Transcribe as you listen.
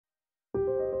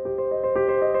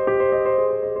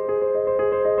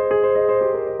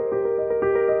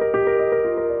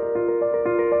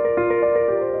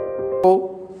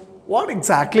what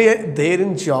exactly are there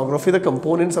in geography, the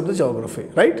components of the geography,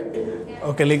 right?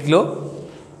 Okay, लिख लो.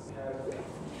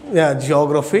 Yeah,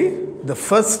 geography, the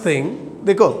first thing,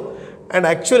 देखो, and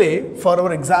actually for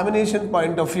our examination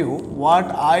point of view,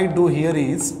 what I do here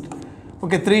is,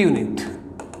 okay, 3 unit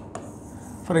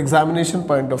for examination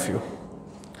point of view.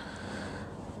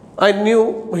 I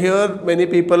knew here many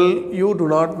people, you do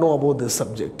not know about this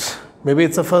subject. Maybe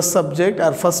it's a first subject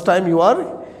or first time you are,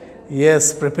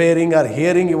 yes, preparing or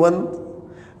hearing even,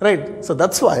 right? So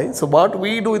that's why, so what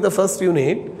we do in the first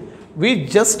unit, we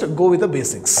just go with the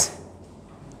basics.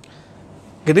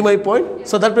 Getting my point?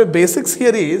 So that way basics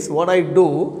here is what I do,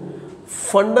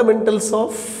 fundamentals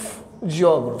of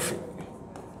geography.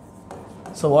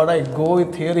 So what I go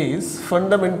with here is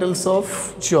fundamentals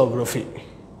of geography.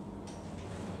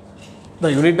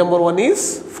 The unit number 1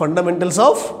 is fundamentals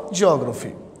of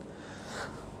geography.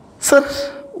 Sir,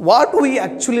 what we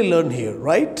actually learn here,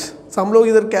 right? So हम लोग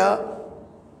इधर क्या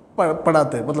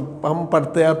पढ़ाते हैं, मतलब हम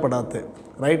पढ़ते हैं और पढ़ाते हैं,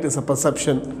 right? It's a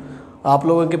perception. आप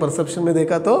लोगों के perception में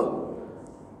देखा तो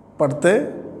पढ़ते,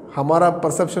 हमारा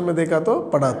perception में देखा तो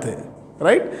पढ़ाते,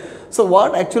 right? So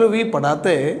what actually we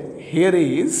पढ़ाते here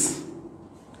is,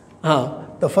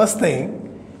 the first thing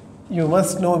you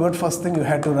must know about, first thing you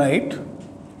had to write,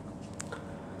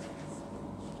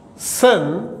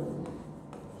 sun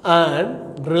and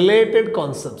related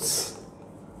concepts.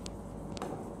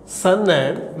 Sun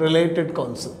and related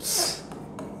concepts.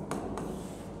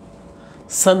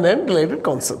 Sun and related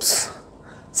concepts.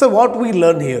 So what we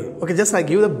learn here, okay, just I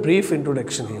give a brief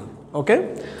introduction here,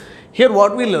 okay. Here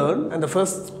what we learn, and the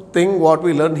first thing what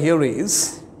we learn here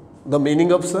is the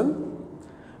meaning of sun,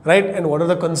 right, and what are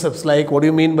the concepts, like what do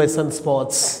you mean by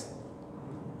sunspots,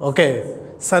 okay,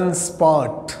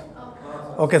 sunspot,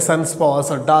 okay, sunspots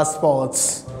or dark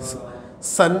spots,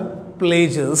 sun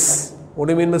plages, what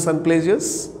do you mean by sun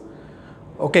plages,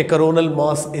 okay, coronal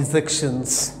mass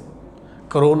ejections,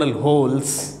 coronal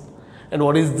holes, and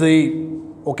what is the,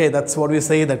 okay, that's what we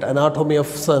say, that anatomy of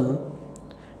sun,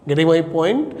 getting my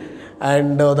point,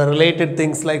 and the related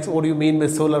things like what do you mean by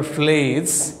solar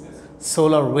flares,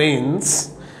 solar winds,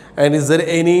 and is there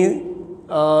any,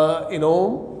 what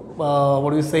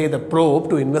do you say, the probe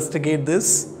to investigate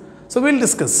this? So we'll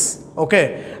discuss,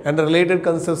 okay, and the related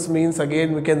concepts means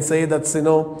again we can say that's,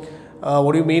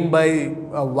 what do you mean by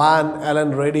Van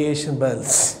Allen radiation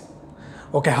belts,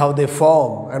 okay, how they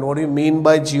form, and what do you mean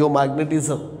by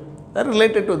geomagnetism? That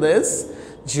related to this,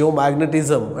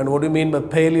 geomagnetism, and what do you mean by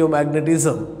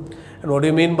paleomagnetism, and what do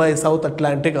you mean by South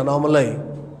Atlantic anomaly,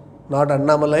 not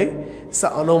anomaly, it's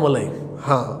an anomaly,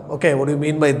 okay, what do you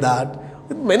mean by that,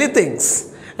 with many things.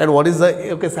 And what is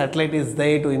the, okay, satellite is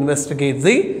there to investigate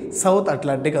the South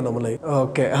Atlantic anomaly.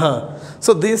 Okay,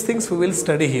 so these things we will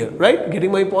study here, right?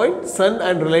 Getting my point? Sun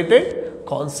and related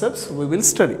concepts we will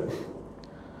study.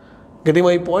 Getting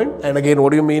my point? And again,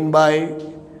 what do you mean by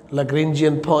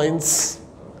Lagrangian points?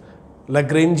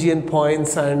 Lagrangian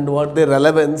points and what their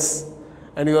relevance.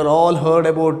 And you are all heard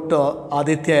about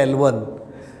Aditya L1.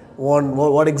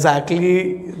 What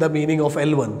exactly the meaning of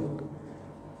L1?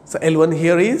 So L1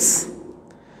 here is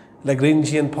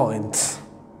Lagrangian points.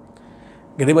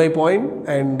 Getting my point?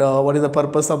 And what is the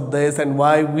purpose of this and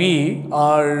why we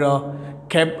are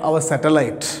kept our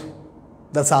satellite?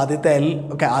 That's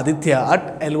Aditya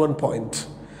at L1 point.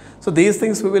 So these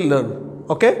things we will learn,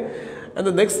 okay? And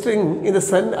the next thing in the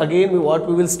sun, again what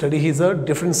we will study is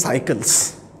different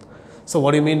cycles. So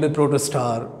what do you mean by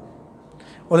protostar?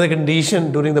 What is the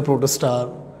condition during the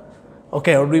protostar?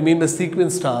 Okay, what do you mean by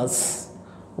sequence stars?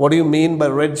 What do you mean by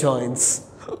red giants?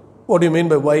 What do you mean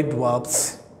by white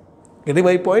dwarfs? Getting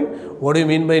my point? What do you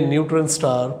mean by neutron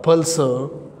star, pulsar,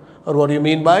 or what do you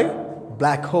mean by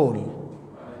black hole?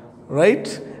 Right?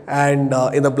 And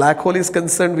in the black hole is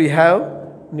concerned, we have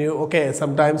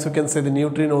sometimes you can say the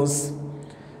neutrinos.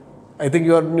 I think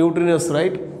you are neutrinos,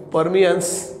 right?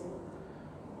 Permians.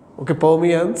 Okay,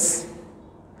 permians.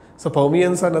 So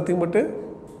permians are nothing but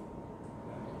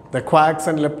the quarks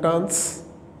and leptons.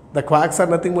 The quarks are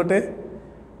nothing but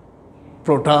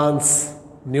protons,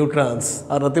 neutrons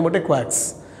are nothing but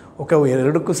quarks. Okay,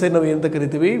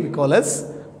 we call as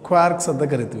quarks anta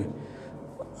kariತೀವಿ.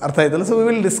 ಅರ್ಥ ಆಯ್ತಲ್ಲ? So we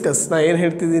will discuss. ನಾ ಏನು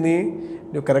ಹೇಳ್ತಿದ್ದೀನಿ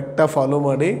ನೀವು ಕರೆಕ್ಟಾಗಿ follow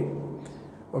ಮಾಡಿ.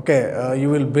 Okay, you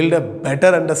will build a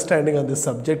better understanding on this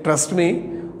subject. Trust me,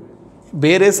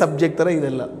 ಬೇರೆ subject ಥರ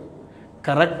ಇದೆಲ್ಲ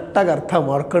ಕರೆಕ್ಟಾಗಿ ಅರ್ಥ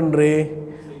ಮಾಡ್ಕೊಂಡ್ರಿ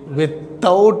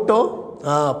ವಿತೌಟ್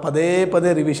ಪದೇ ಪದೇ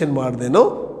ರಿವಿಷನ್ ಮಾಡ್ದೇನೋ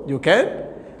ಯು ಕ್ಯಾನ್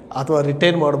ಅಥವಾ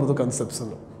ರಿಟೈನ್ ಮಾಡ್ಬೋದು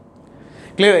ಕನ್ಸೆಪ್ಟ್ಸನ್ನು.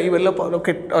 Clear? ಇವೆಲ್ಲ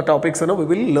ಟಾಪಿಕ್ಸನ್ನು we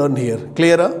will learn here.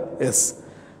 Clear? Yes.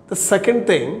 The second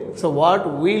thing, so what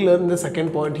we learn in the second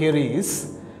point here is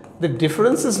the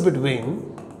differences between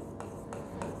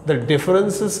the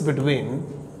differences between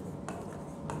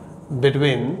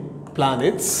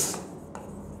planets,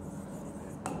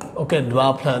 okay,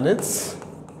 dwarf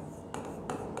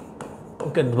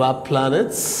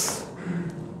planets,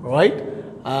 right,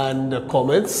 and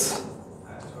comets,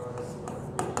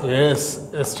 yes,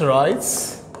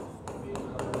 asteroids,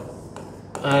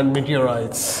 and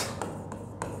meteorites,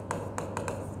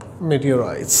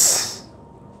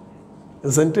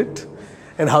 isn't it?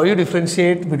 And how you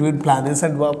differentiate between planets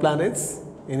and dwarf planets?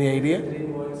 Any idea?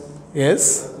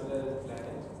 Yes.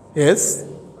 Yes.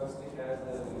 First it has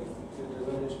the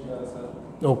revolution of the sun.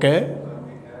 Okay. It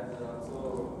has also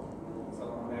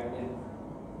some magnet.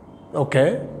 Okay.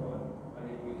 And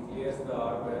it will clears the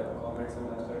comets and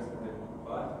asteroids in the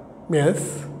path. Yes.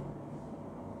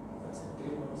 That's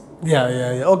 3 months.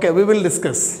 Yeah. Okay, we will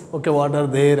discuss. Okay, what are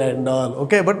there and all.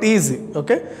 Okay, but easy.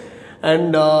 Okay.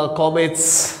 And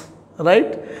comets,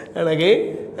 right? And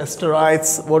again,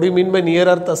 asteroids. What do you mean by near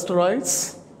Earth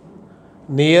asteroids?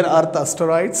 Near Earth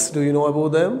asteroids, do you know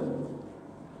about them?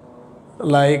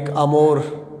 Like Amor,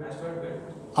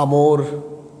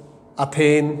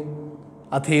 Athene,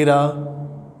 Athera,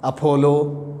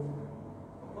 Apollo.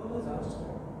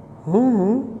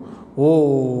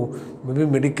 Oh, maybe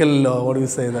medical, what do you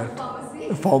say that?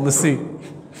 Pharmacy.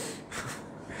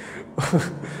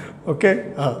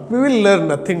 Okay, we will learn,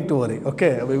 nothing to worry.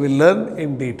 Okay, we will learn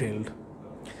in detail.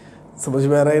 समझ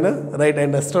में आ रहा है ना? Right,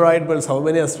 and asteroid belts, how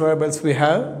many asteroid belts we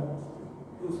have?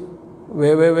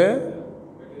 Where?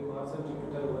 Between Mars and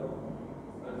Jupiter one,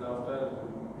 and after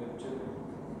Neptune,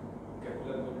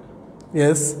 Kepler.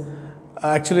 Yes,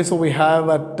 actually, so we have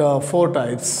at 4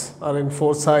 types, or in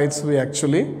 4 sides we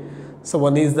actually. So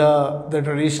one is the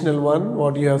traditional one,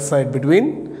 what you have said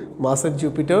between Mars and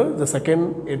Jupiter. The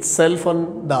second itself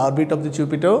on the orbit of the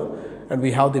Jupiter, and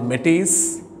we have the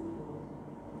Metis,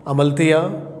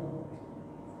 Amalthea,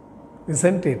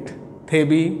 isn't it?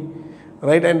 Thebe,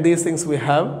 right? And these things we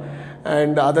have.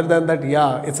 And other than that,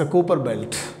 yeah, it's a Kuiper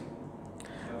belt.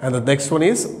 And the next one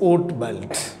is Oort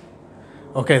belt.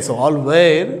 Okay, so all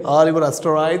your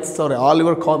asteroids or all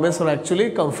your comets are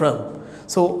actually come from.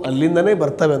 So allindane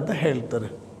bartave anta heltare.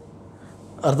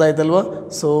 Artha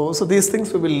aitalva? So these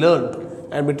things we will learn.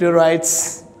 And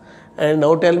meteorites. And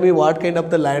now tell me what kind of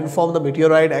the landform the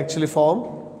meteorite actually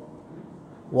form?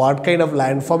 What kind of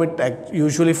landform it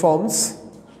usually forms?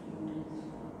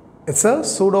 It's a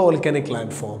pseudo-volcanic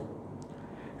landform.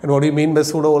 And what do you mean by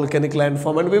pseudo-volcanic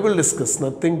landform? And we will discuss,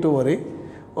 nothing to worry.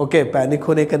 Okay, panic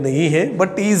hone ka nahi hai,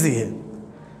 but easy hai.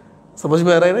 समझ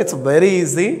में आ रहा है ना? It's very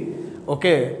easy.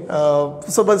 Okay,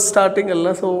 so but starting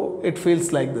Allah, so it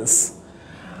feels like this.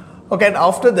 Okay, and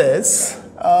after this,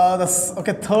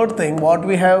 third thing what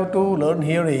we have to learn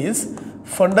here is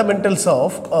fundamentals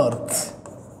of Earth.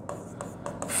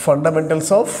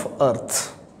 Fundamentals of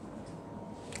Earth.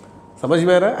 समझ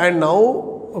में आ रहा है? And now,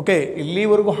 okay, इल्ली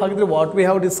वर्गो हाकिದ್ರೆ what we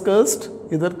have discussed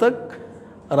इधर तक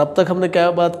और अब तक हमने क्या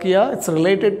बात किया? It's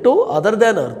related to other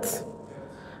than Earth,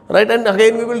 right? And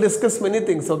again we will discuss many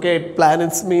things. Okay,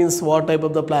 planets means what type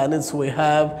of the planets we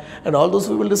have, and all those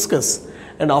we will discuss.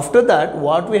 And after that,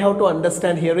 what we have to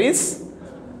understand here is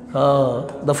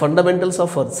the fundamentals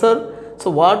of Earth, sir. So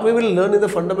what we will learn in the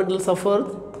fundamentals of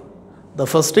Earth? The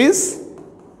first is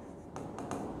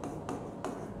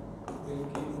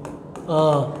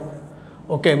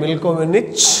okay,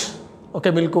 Milkovich.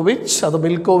 Okay, Milkovich or the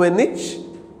Milkovich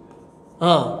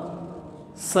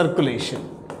circulation.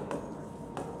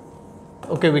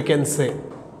 Okay, we can say.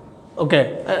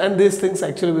 Okay, and these things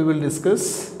actually we will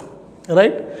discuss,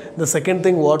 right? The second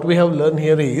thing what we have learned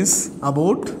here is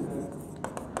about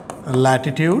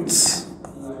latitudes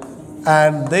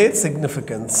and their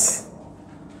significance.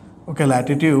 Okay,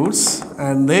 latitudes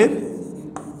and their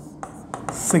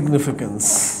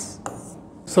significance.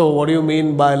 So what do you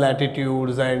mean by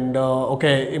latitudes and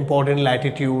important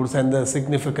latitudes and the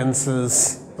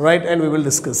significances, right? And we will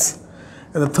discuss.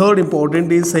 And the third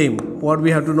important is same. What we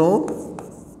have to know?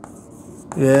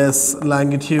 Yes,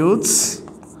 longitudes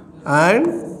and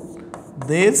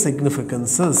their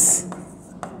significances,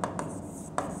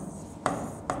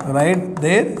 right?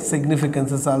 Their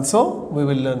significances also we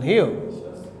will learn here.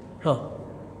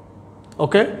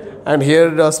 Okay. And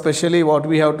here especially what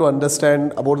we have to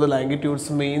understand about the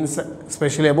longitudes means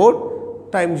especially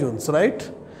about time zones, right?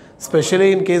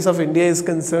 Especially in case of India is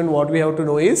concerned, what we have to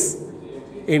know is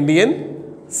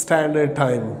Indian Standard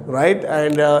Time, right?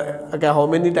 And okay, how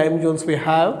many time zones we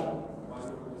have?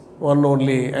 One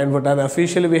only. And but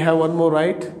officially we have one more,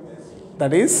 right?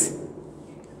 That is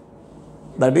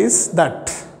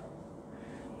that.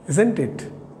 Isn't it?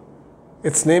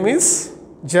 Its name is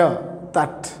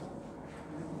that.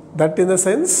 That in the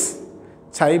sense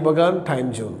Chai Bagan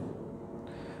time zone.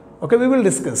 Okay, we will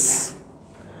discuss.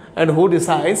 And who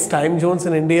decides time zones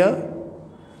in India?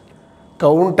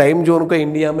 कौन time zone को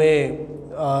India में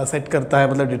set करता है,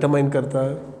 मतलब determine करता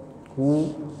है?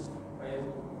 Who?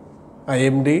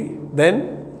 IMD. Then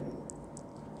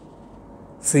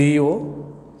CEO.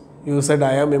 You said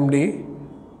I am MD.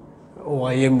 Oh,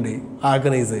 IMD.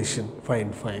 Organization.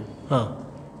 Fine, fine. हाँ.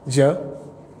 Ja.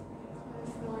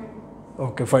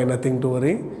 Okay, fine. Nothing to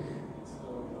worry.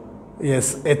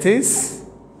 Yes, it is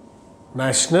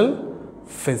National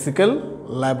Physical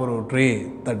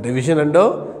Laboratory. The division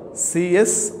under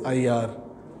CSIR,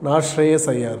 not Shreyas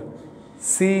IR,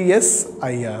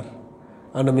 CSIR,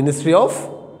 under Ministry of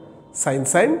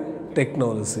Science and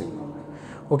Technology.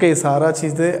 Okay, सारा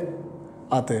चीज़ें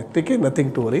आते हैं, ठीक है,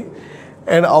 nothing to worry.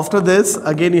 And after this,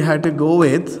 again you have to go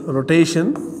with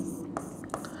rotation.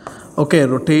 Okay,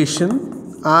 rotation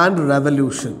and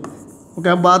revolution. Okay,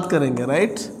 हम बात करेंगे,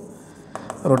 right?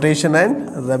 Rotation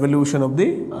and revolution of the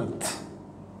earth.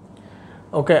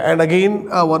 Okay, and again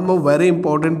one more very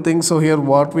important thing. So here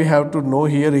what we have to know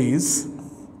here is,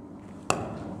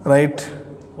 right,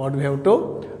 what we have to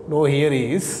know here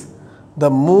is the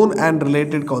moon and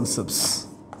related concepts.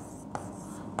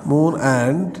 Moon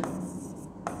and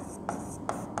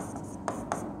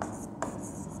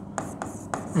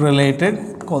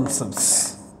related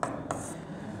concepts.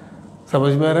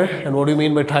 समझ में आ रहा है? And what do you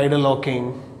mean by tidal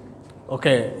locking?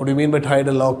 Okay, what do you mean by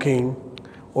tidal locking?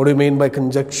 What do you mean by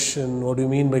conjunction? What do you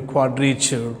mean by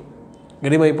quadrature?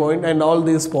 Getting my point? And all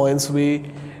these points we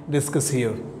discuss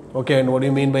here. Okay, and what do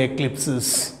you mean by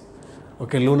eclipses?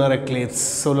 Okay, lunar eclipse,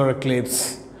 solar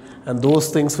eclipse, and those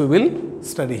things we will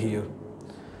study here.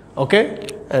 Okay,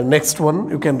 and next one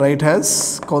you can write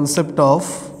as concept of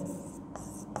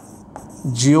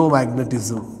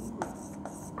geomagnetism.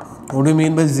 What do you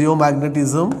mean by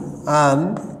geomagnetism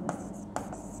and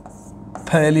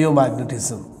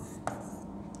paleomagnetism?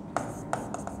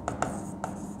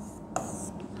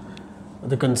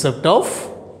 The concept of,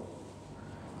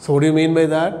 so what do you mean by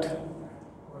that?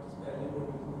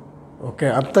 Okay,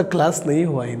 अब तक class नहीं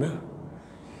हुआ ही ना,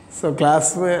 so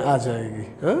class में आ जाएगी,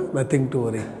 nothing to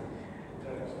worry.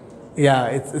 Yeah,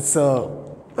 it's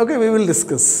okay, we will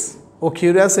discuss. वो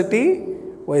curiosity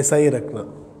वैसा ही रखना,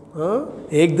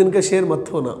 एक दिन का शेर मत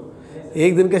होना.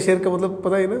 एक दिन का शेर का मतलब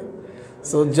पता ही ना.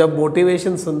 So जब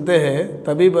मोटिवेशन सुनते हैं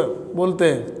तभी बोलते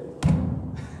हैं,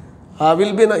 I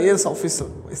will be a yes officer,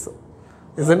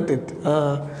 isn't it?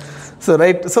 So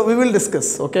right, so we will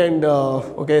discuss. Okay, and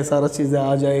okay, सारा चीज़ें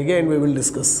आ जाएगी and we will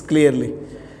discuss clearly.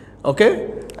 Okay,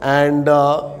 and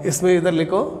इसमें इधर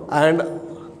लिखो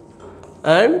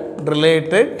and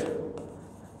related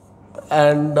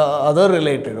and other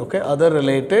related. Okay, other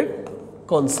related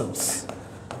concepts.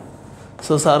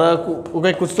 So सारा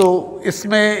okay, कुछ तो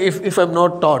इसमें if I'm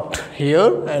not taught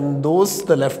here and those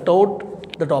the left out,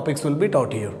 the topics will be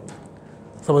taught here.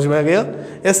 समझ में आ गया?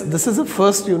 Yes, this is the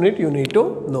first unit you need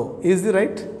to know. Is the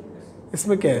right?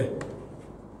 इसमें क्या है?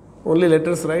 Only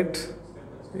letters, right?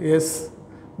 Yes.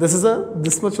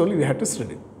 This much only we have to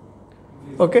study.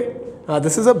 Okay.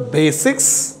 This is a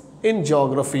basics in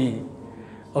geography.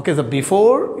 Okay. So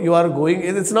before you are going,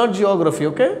 it's not geography.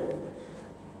 Okay.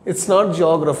 It's not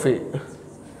geography.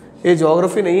 ये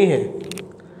geography नहीं है.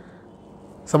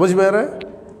 समझ में आ रहा है?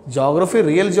 Geography,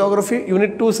 real geography,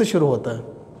 unit 2 से शुरू होता है.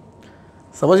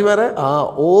 समझ में आ रहा है? हाँ,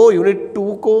 वो यूनिट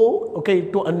 2 को okay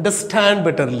to understand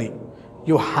betterly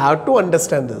you have to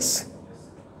understand this.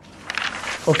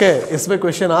 Okay, इसमें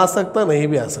क्वेश्चन आ सकता, नहीं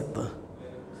भी आ सकता.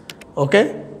 ओके,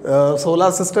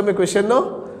 ಸೋಲಾರ್ ಸಿಸ್ಟಮ್ ಕ್ವೆಶನ್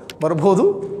ಬರ್ಬೋದು,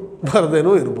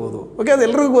 ಬರ್ದೇನೂ ಇರ್ಬೋದು. ಓಕೆ, ಅದು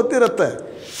ಎಲ್ರಿಗೂ ಗೊತ್ತಿರುತ್ತೆ.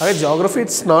 ಹಾಗೆ geography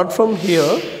it's not from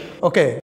here. Okay.